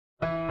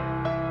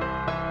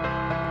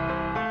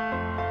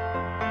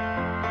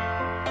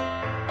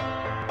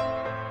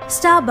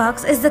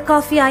Starbucks is the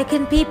coffee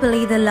icon people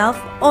either love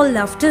or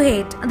love to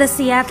hate. The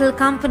Seattle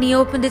company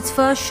opened its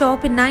first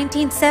shop in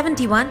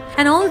 1971,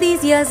 and all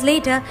these years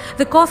later,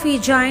 the coffee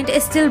giant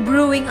is still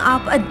brewing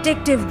up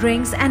addictive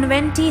drinks and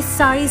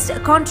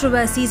venti-sized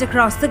controversies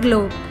across the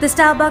globe. The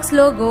Starbucks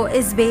logo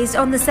is based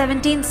on the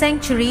 17th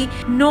century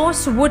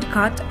Norse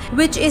woodcut,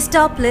 which is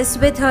topless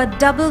with her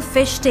double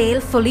fishtail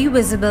fully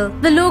visible.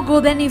 The logo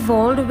then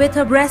evolved with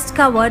her breast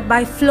covered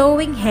by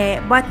flowing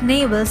hair but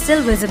navel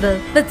still visible.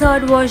 The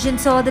third version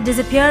saw the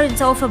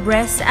disappearance of her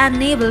breast and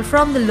navel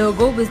from the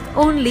logo with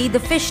only the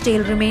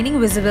fishtail remaining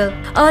visible.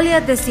 Earlier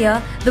this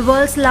year, the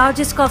world's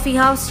largest coffee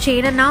house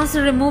chain announced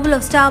the removal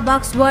of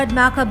Starbucks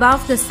wordmark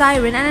above the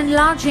siren and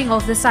enlarging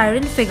of the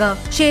siren figure.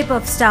 Shape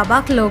of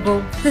Starbucks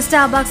logo. The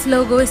Starbucks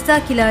logo is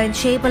circular in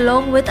shape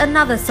along with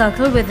another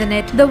circle within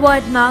it. The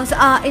wordmarks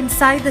are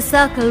inside the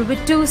circle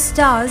with two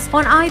stars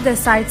on either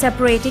side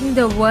separating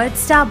the word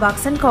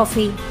Starbucks and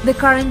coffee. The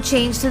current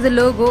change to the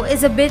logo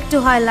is a bit to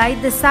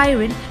highlight the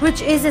siren,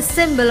 which is a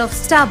symbol of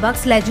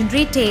Starbucks'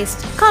 legendary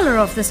taste. Color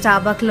of the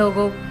Starbucks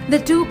logo. The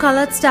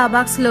two-colored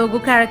Starbucks logo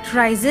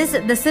characterizes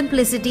the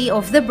simplicity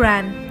of the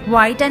brand.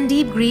 White and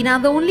deep green are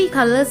the only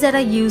colors that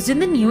are used in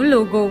the new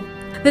logo.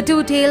 The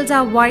two tails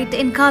are white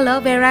in color,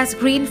 whereas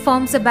green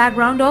forms the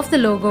background of the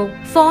logo.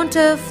 Font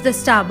of the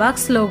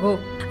Starbucks logo.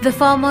 The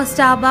former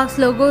Starbucks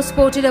logo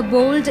sported a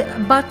bold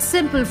but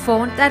simple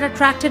font that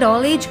attracted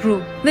all age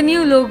group. The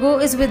new logo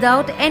is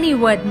without any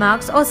word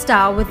marks or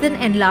star with an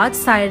enlarged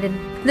siren.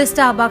 The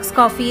Starbucks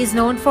coffee is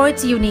known for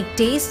its unique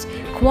taste,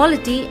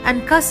 quality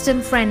and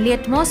custom-friendly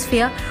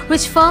atmosphere,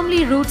 which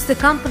firmly roots the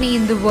company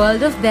in the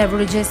world of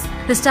beverages.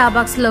 The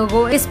Starbucks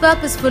logo is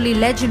purposefully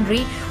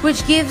legendary,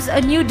 which gives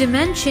a new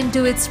dimension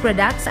to its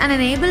products and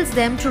enables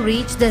them to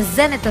reach the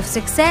zenith of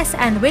success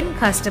and win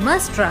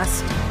customers'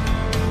 trust.